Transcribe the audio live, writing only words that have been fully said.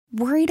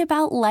Worried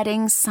about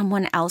letting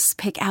someone else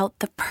pick out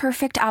the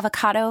perfect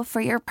avocado for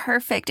your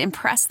perfect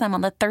impress them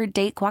on the third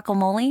date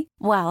guacamole?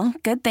 Well,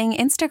 good thing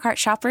Instacart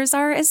shoppers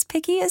are as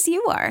picky as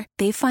you are.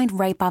 They find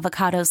ripe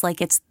avocados like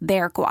it's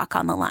their guac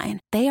on the line.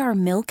 They are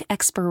milk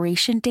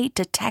expiration date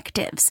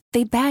detectives.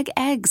 They bag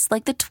eggs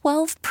like the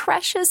 12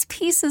 precious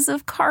pieces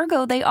of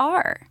cargo they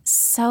are.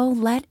 So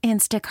let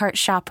Instacart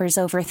shoppers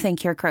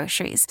overthink your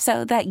groceries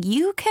so that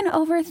you can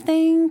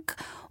overthink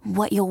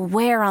what you'll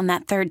wear on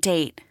that third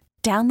date.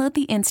 Download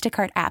the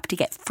Instacart app to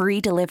get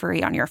free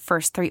delivery on your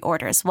first 3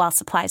 orders while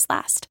supplies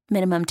last.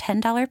 Minimum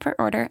 $10 per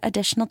order.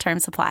 Additional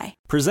terms apply.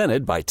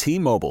 Presented by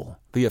T-Mobile,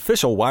 the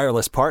official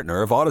wireless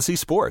partner of Odyssey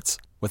Sports.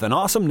 With an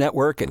awesome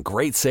network and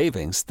great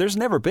savings, there's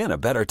never been a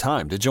better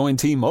time to join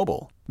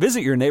T-Mobile. Visit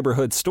your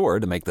neighborhood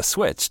store to make the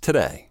switch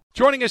today.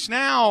 Joining us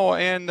now,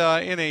 and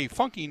in a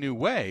funky new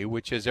way,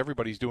 which is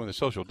everybody's doing the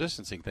social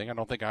distancing thing. I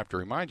don't think I have to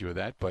remind you of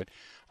that, but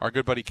our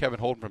good buddy Kevin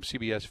Holden from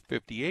CBS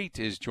 58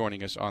 is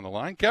joining us on the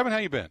line. Kevin, how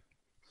you been?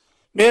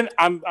 Man,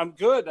 I'm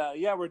good.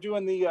 We're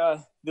doing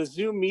the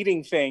Zoom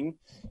meeting thing,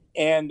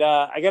 and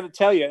I got to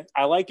tell you,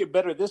 I like it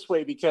better this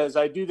way because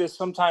I do this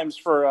sometimes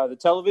for the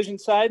television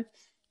side,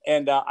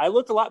 and I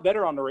look a lot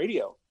better on the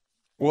radio.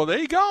 Well, there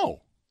you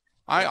go.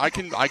 I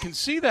can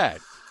see that.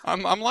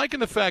 I'm liking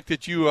the fact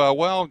that you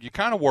you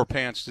kind of wore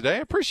pants today. I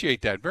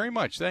appreciate that very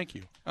much. Thank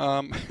you.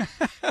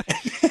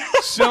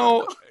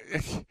 So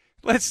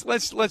let's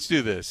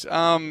do this.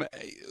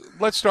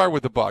 Let's start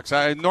with the Bucks.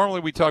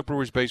 Normally we talk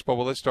Brewers baseball,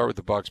 but let's start with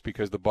the Bucks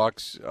because the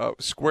Bucks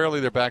squarely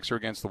their backs are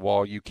against the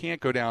wall. You can't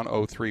go down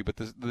 0-3, but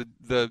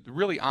the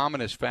really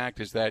ominous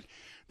fact is that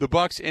the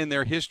Bucks in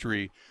their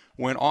history,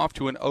 when off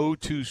to an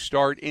 0-2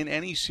 start in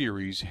any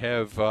series,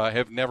 have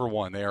never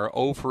won. They are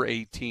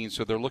 0-18,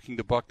 so they're looking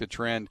to buck the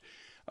trend.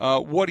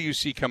 What do you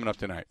see coming up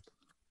tonight?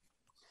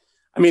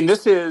 I mean,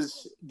 this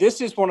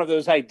is one of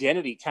those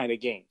identity kind of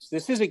games.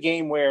 This is a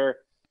game where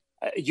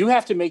you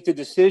have to make the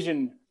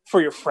decision for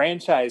your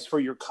franchise, for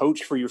your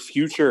coach, for your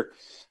future,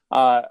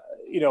 how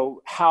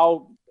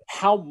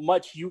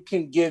much you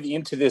can give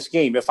into this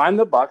game. If I'm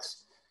the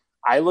Bucks,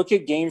 I look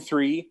at Game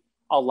 3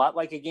 a lot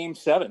like a Game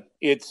 7.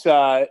 It's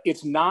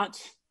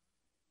not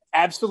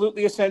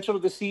absolutely essential to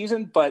the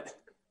season, but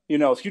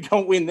if you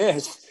don't win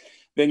this,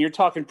 then you're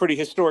talking pretty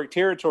historic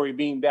territory,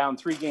 being down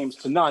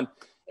 3-0.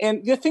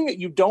 And the thing that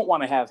you don't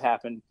want to have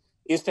happen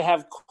is to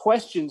have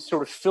questions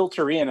sort of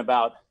filter in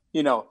about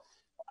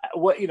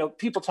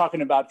people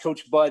talking about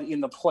Coach Bud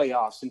in the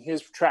playoffs and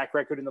his track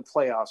record in the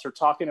playoffs, or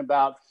talking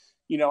about,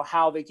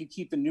 how they could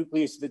keep the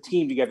nucleus of the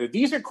team together.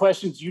 These are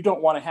questions you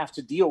don't want to have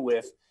to deal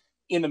with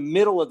in the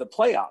middle of the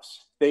playoffs.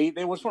 They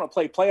just want to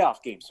play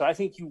playoff games. So I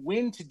think you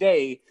win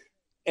today,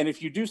 and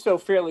if you do so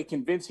fairly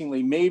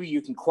convincingly, maybe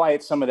you can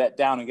quiet some of that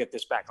down and get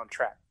this back on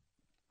track.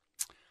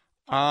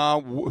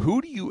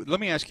 Let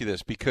me ask you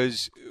this,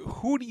 because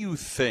who do you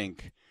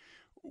think?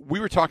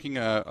 We were talking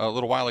a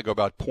little while ago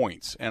about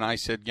points, and I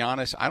said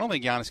Giannis. I don't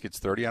think Giannis gets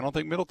 30. I don't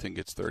think Middleton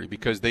gets 30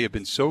 because they have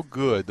been so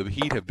good, the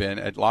Heat have been,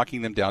 at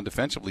locking them down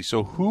defensively.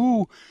 So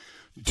who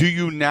do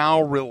you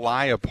now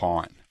rely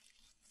upon?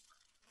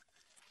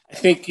 I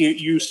think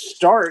you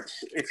start,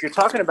 if you're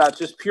talking about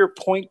just pure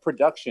point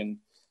production,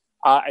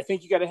 I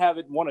think you got to have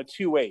it one of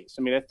two ways.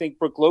 I mean, I think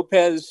Brook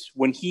Lopez,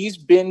 when he's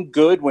been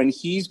good, when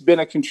he's been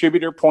a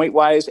contributor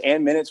point-wise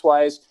and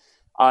minutes-wise,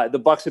 the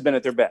Bucks have been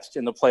at their best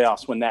in the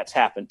playoffs when that's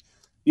happened.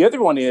 The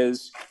other one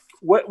is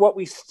what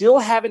we still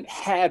haven't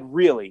had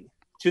really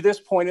to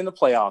this point in the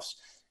playoffs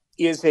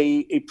is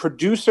a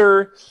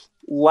producer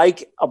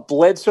like a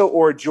Bledsoe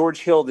or a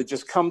George Hill that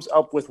just comes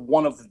up with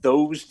one of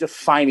those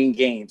defining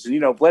games.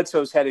 And,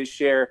 Bledsoe's had his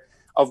share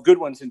of good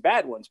ones and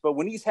bad ones, but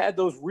when he's had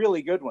those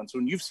really good ones,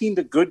 when you've seen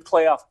the good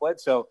playoff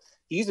Bledsoe,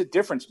 he's a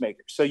difference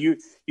maker. So you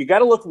got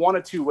to look one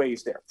of two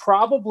ways there.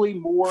 Probably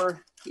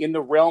more in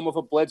the realm of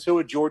a Bledsoe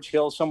or George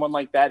Hill, someone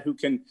like that who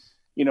can,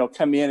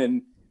 come in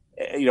and,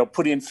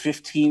 put in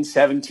 15,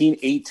 17,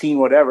 18,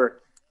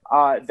 whatever.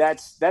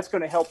 That's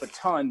going to help a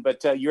ton.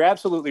 But you're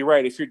absolutely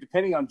right. If you're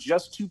depending on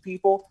just two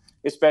people,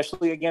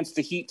 especially against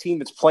the Heat team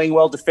that's playing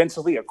well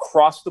defensively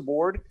across the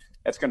board,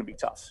 that's going to be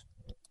tough.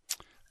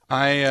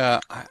 I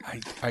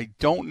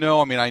don't know.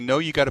 I mean, I know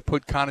you got to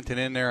put Connaughton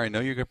in there. I know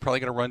you're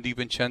probably going to run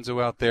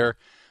DiVincenzo out there.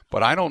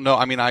 But I don't know.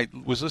 I mean, I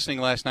was listening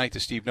last night to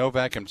Steve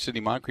Novak and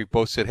Sidney Moncrief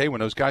both said, hey, when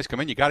those guys come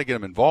in, you got to get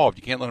them involved.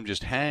 You can't let them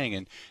just hang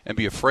and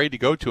be afraid to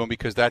go to them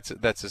because that's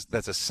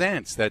a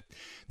sense that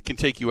can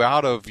take you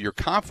out of your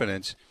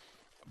confidence.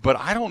 But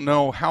I don't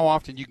know how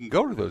often you can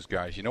go to those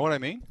guys. You know what I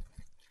mean?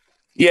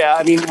 Yeah,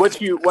 I mean,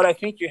 what I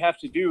think you have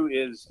to do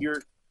is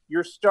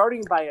you're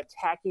starting by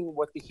attacking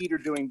what the Heat are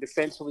doing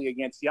defensively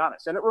against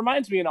Giannis. And it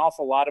reminds me an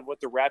awful lot of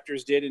what the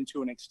Raptors did and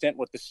to an extent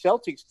what the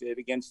Celtics did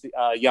against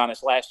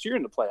Giannis last year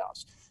in the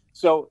playoffs.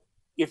 So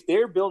if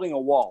they're building a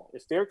wall,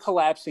 if they're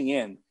collapsing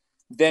in,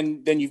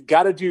 then you've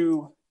got to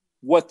do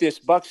what this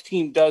Bucks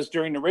team does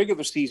during the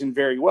regular season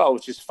very well,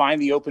 which is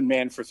find the open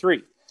man for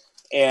three.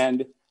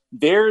 And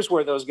there's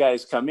where those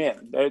guys come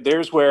in.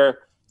 There's where,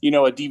 a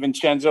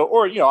DiVincenzo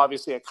or,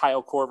 obviously a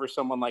Kyle Korver,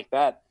 someone like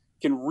that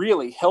can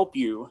really help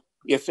you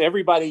if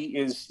everybody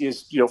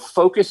is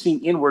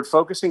focusing inward,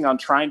 focusing on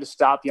trying to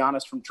stop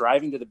Giannis from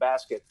driving to the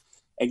basket,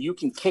 and you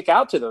can kick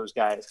out to those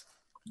guys,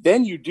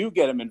 then you do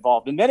get them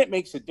involved. And then it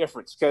makes a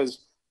difference because,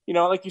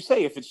 like you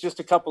say, if it's just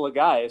a couple of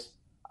guys,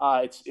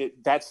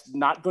 that's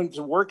not going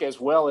to work as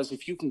well as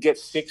if you can get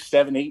 6,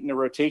 7, 8 in a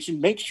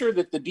rotation. Make sure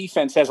that the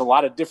defense has a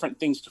lot of different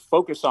things to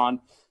focus on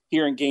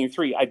here in Game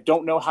 3. I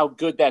don't know how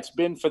good that's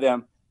been for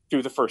them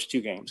through the first 2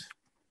 games.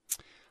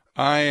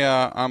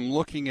 I'm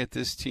looking at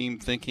this team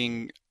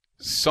thinking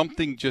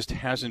something just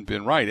hasn't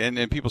been right.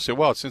 And people say,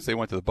 well, since they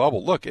went to the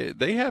bubble, look,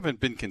 they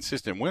haven't been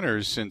consistent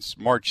winners since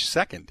March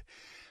 2nd,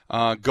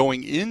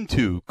 going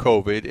into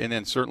COVID and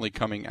then certainly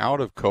coming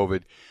out of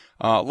COVID.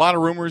 A lot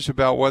of rumors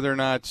about whether or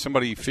not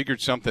somebody figured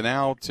something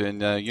out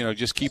and,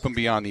 just keep them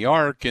beyond the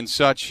arc and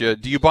such. Do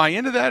you buy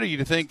into that, or do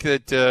you think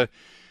that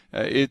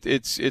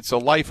it's a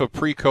life of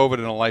pre-COVID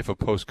and a life of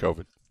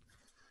post-COVID?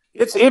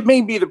 It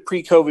may be the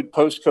pre-COVID,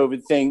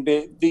 post-COVID thing.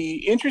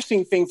 The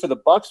interesting thing for the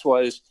Bucks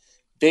was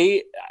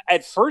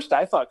at first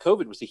I thought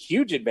COVID was a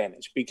huge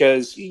advantage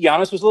because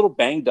Giannis was a little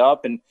banged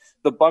up and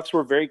the Bucks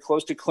were very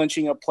close to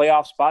clinching a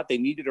playoff spot. They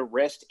needed a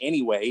rest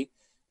anyway.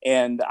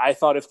 And I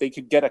thought if they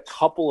could get a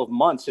couple of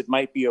months, it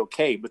might be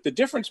okay. But the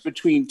difference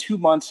between 2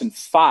 months and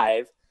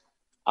 5,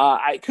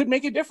 I could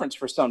make a difference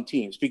for some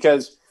teams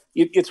because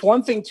it's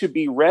one thing to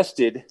be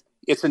rested.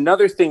 It's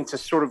another thing to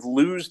sort of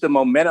lose the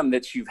momentum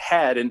that you've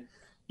had. And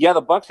yeah,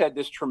 the Bucks had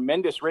this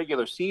tremendous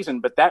regular season,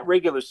 but that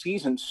regular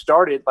season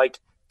started like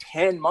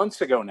 10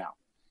 months ago now.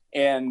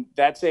 And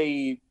that's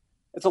a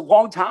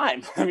long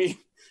time. I mean,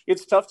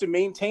 it's tough to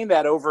maintain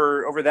that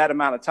over that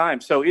amount of time.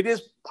 So it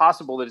is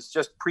possible that it's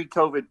just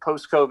pre-COVID,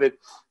 post-COVID.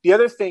 The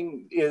other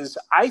thing is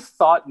I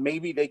thought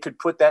maybe they could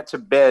put that to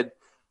bed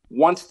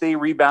once they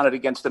rebounded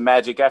against the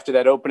Magic after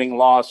that opening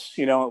loss.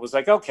 It was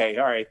like, okay,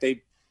 all right,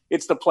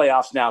 it's the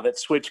playoffs now. That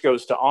switch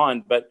goes to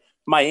on. But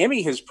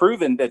Miami has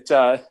proven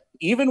that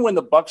even when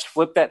the Bucks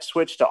flip that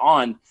switch to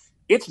on,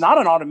 it's not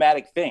an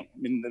automatic thing. I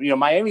mean,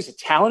 Miami's a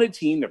talented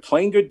team. They're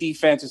playing good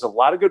defense. There's a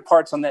lot of good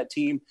parts on that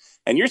team.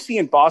 And you're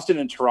seeing Boston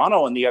and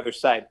Toronto on the other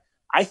side.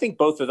 I think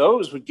both of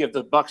those would give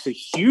the Bucks a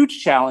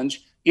huge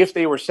challenge if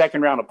they were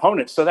second-round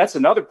opponents. So that's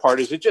another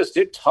part is it's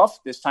tough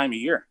this time of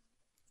year.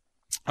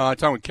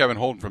 Talking with Kevin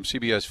Holden from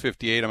CBS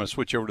 58. I'm going to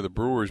switch over to the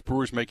Brewers.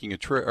 Brewers making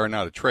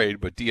not a trade,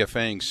 but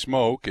DFAing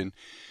Smoke and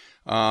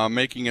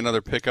making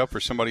another pickup for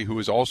somebody who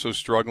is also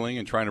struggling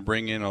and trying to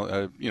bring in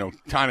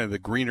kind of the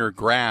greener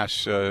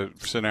grass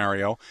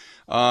scenario.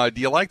 Do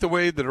you like the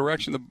way the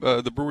direction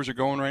the Brewers are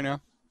going right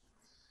now?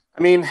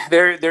 I mean,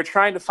 they're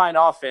trying to find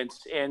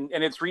offense, and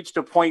it's reached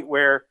a point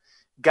where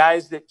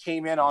guys that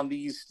came in on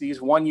these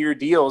 1-year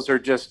deals are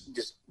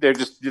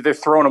they're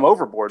throwing them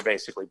overboard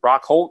basically.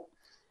 Brock Holt,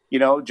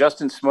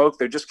 Justin Smoke,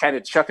 they're just kind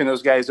of chucking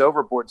those guys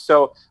overboard.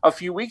 So a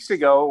few weeks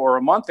ago or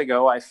a month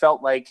ago, I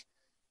felt like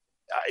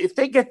if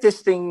they get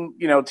this thing,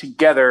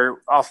 together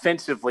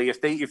offensively,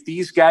 if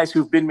these guys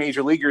who've been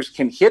major leaguers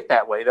can hit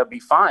that way, they'll be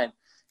fine.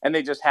 And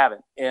they just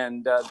haven't.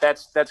 And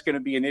that's going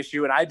to be an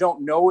issue. And I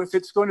don't know if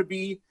it's going to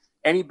be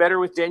any better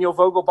with Daniel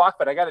Vogelbach,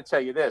 but I got to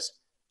tell you this,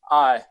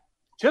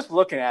 just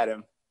looking at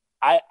him,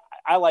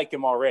 I like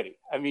him already.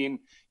 I mean,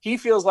 he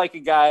feels like a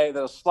guy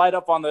that'll slide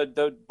up on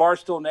the bar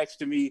stool next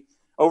to me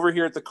over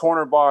here at the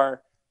corner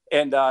bar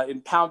and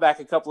pound back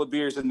a couple of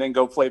beers and then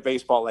go play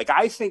baseball. Like,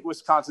 I think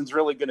Wisconsin's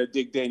really going to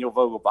dig Daniel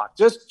Vogelbach.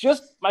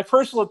 Just my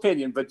personal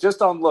opinion, but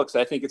just on looks,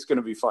 I think it's going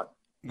to be fun.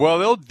 Well,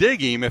 they'll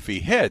dig him if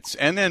he hits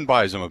and then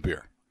buys him a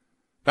beer.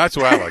 That's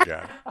what I look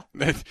at.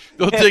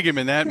 They'll dig him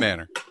in that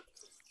manner.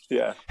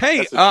 Yeah.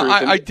 Hey,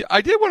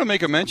 I did want to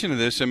make a mention of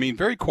this. I mean,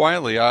 very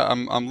quietly,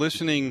 I'm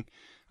listening,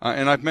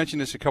 and I've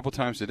mentioned this a couple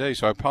times today,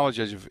 so I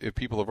apologize if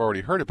people have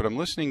already heard it, but I'm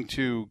listening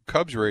to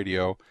Cubs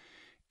radio,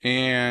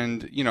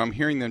 and I'm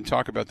hearing them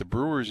talk about the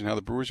Brewers and how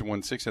the Brewers have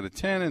won 6 out of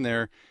 10, and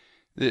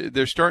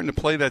they're starting to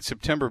play that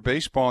September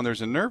baseball, and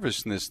there's a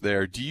nervousness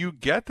there. Do you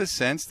get the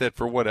sense that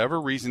for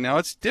whatever reason, now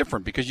it's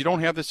different because you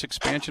don't have this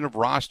expansion of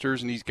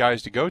rosters and these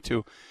guys to go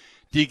to.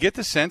 Do you get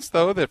the sense,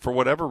 though, that for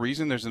whatever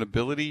reason there's an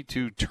ability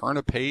to turn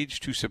a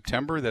page to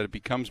September, that it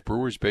becomes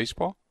Brewers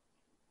baseball?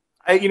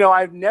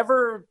 I've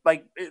never,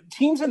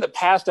 teams in the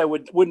past I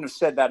wouldn't have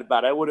said that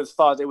about. I would have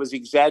thought it was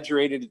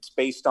exaggerated. It's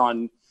based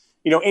on,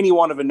 any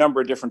one of a number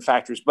of different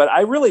factors. But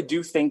I really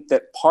do think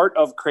that part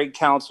of Craig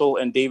Counsell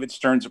and David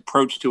Stern's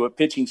approach to a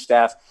pitching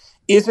staff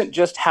isn't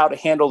just how to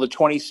handle the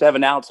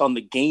 27 outs on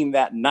the game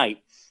that night.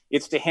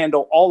 It's to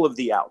handle all of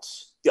the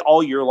outs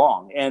all year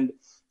long. And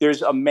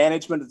there's a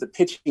management of the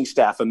pitching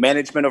staff, a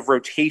management of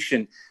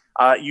rotation.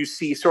 You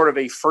see sort of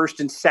a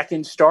first and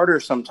second starter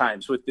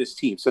sometimes with this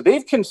team. So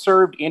they've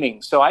conserved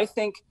innings. So I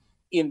think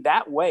in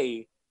that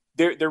way,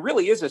 there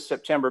really is a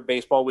September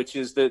baseball, which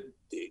is that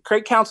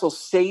Craig Counsell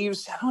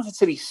saves, I don't know if it's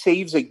that he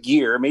saves a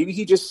gear. Maybe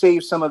he just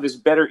saves some of his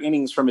better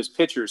innings from his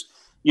pitchers,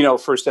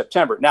 for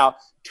September. Now,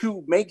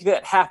 to make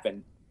that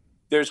happen,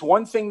 there's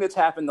one thing that's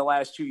happened the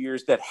last 2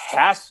 years that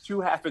has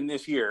to happen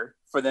this year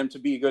for them to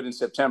be good in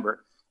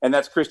September. And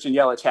that's Christian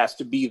Yelich has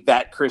to be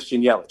that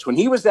Christian Yelich. When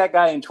he was that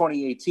guy in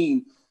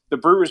 2018, the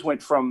Brewers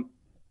went from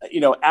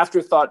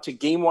afterthought to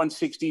game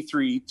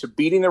 163, to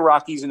beating the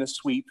Rockies in a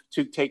sweep,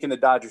 to taking the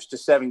Dodgers to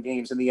 7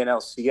 games in the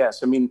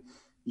NLCS. I mean,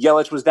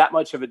 Yelich was that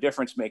much of a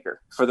difference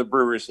maker for the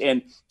Brewers.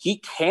 And he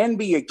can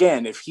be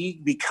again, if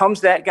he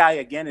becomes that guy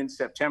again in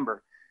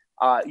September.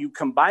 You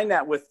combine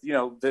that with,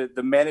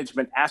 the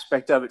management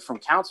aspect of it from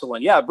Counsell.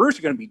 And the Brewers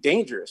are going to be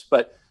dangerous.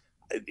 But,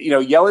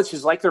 Yelich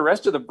is like the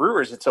rest of the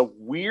Brewers. It's a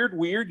weird,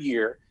 weird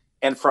year.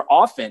 And for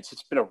offense,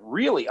 it's been a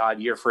really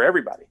odd year for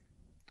everybody.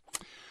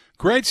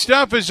 Great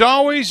stuff as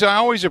always. I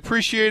always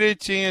appreciate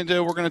it, and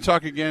we're going to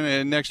talk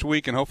again next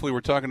week, and hopefully we're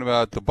talking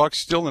about the Bucks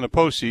still in the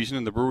postseason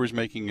and the Brewers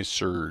making a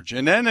surge.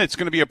 And then it's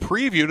going to be a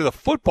preview to the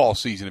football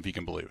season, if you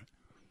can believe it.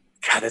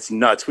 God, that's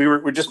nuts.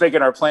 We're just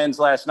making our plans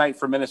last night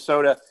for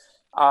Minnesota.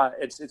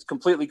 It's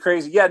completely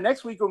crazy. Yeah,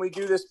 next week when we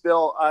do this,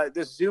 Bill,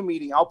 this Zoom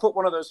meeting, I'll put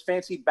one of those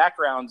fancy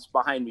backgrounds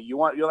behind me. You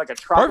like a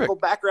tropical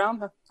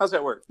background? How's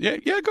that work? Yeah,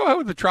 go ahead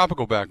with the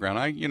tropical background.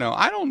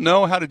 I don't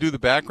know how to do the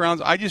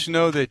backgrounds. I just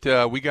know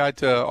that we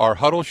got our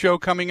Huddle show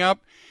coming up,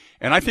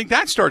 and I think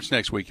that starts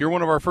next week. You're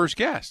one of our first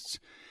guests,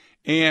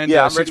 and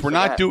since we're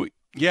not doing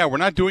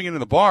it in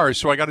the bars,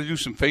 so I got to do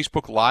some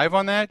Facebook Live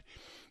on that.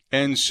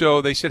 And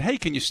so they said, hey,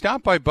 can you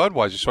stop by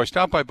Budweiser? So I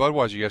stopped by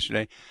Budweiser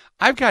yesterday.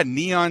 I've got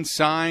neon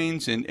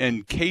signs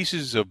and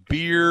cases of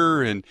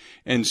beer and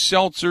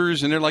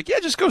seltzers. And they're like, yeah,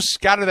 just go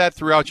scatter that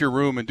throughout your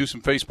room and do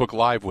some Facebook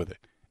Live with it.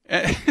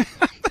 And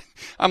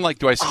I'm like,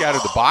 do I scatter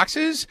the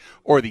boxes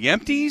or the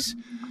empties?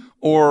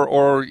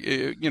 Or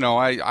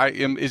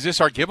is this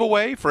our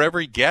giveaway for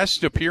every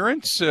guest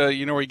appearance? Are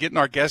we getting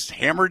our guests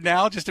hammered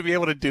now just to be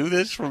able to do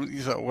this?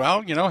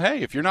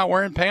 Hey, if you're not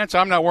wearing pants,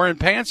 I'm not wearing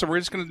pants, and we're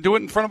just going to do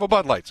it in front of a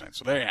Bud Light sign.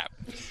 So there you have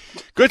it.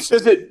 Good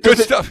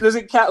stuff. Does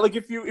it count? Like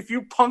if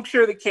you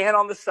puncture the can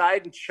on the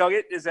side and chug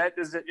it, is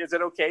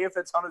it okay if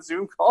it's on a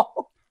Zoom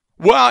call?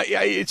 Well,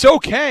 it's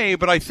okay,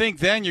 but I think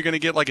then you're going to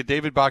get like a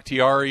David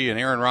Bakhtiari and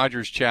Aaron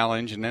Rodgers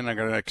challenge, and then they're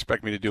going to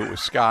expect me to do it with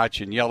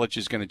Scotch, and Yelich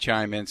is going to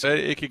chime in. So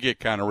it could get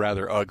kind of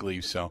rather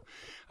ugly. So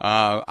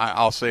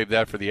I'll save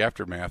that for the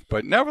aftermath.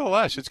 But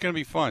nevertheless, it's going to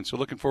be fun. So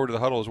looking forward to the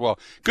Huddle as well.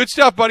 Good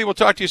stuff, buddy. We'll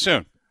talk to you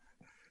soon.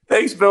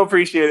 Thanks, Bill.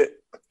 Appreciate it.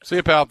 See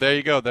you, pal. There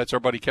you go. That's our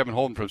buddy Kevin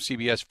Holden from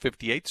CBS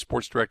 58,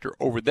 sports director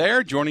over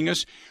there, joining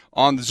us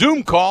on the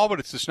Zoom call, but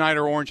it's the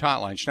Schneider Orange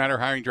Hotline. Schneider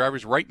hiring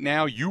drivers right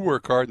now. You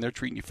work hard, and they're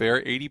treating you fair.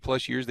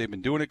 80-plus years they've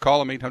been doing it. Call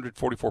them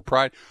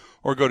 844-PRIDE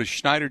or go to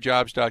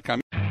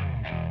schneiderjobs.com.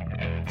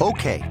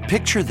 Okay,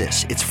 picture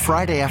this. It's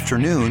Friday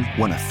afternoon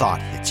when a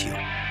thought hits you.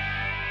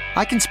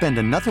 I can spend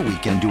another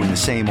weekend doing the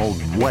same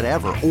old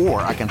whatever,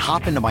 or I can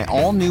hop into my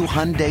all-new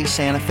Hyundai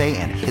Santa Fe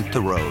and hit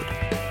the road.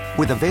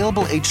 With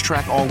available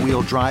H-Track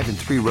all-wheel drive and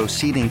 3-row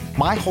seating,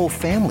 my whole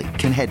family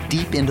can head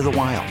deep into the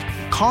wild.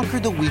 Conquer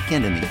the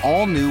weekend in the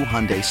all-new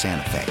Hyundai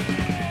Santa Fe.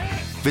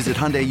 Visit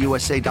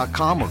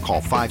HyundaiUSA.com or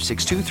call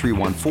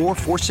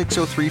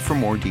 562-314-4603 for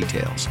more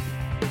details.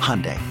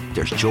 Hyundai,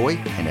 there's joy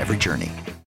in every journey.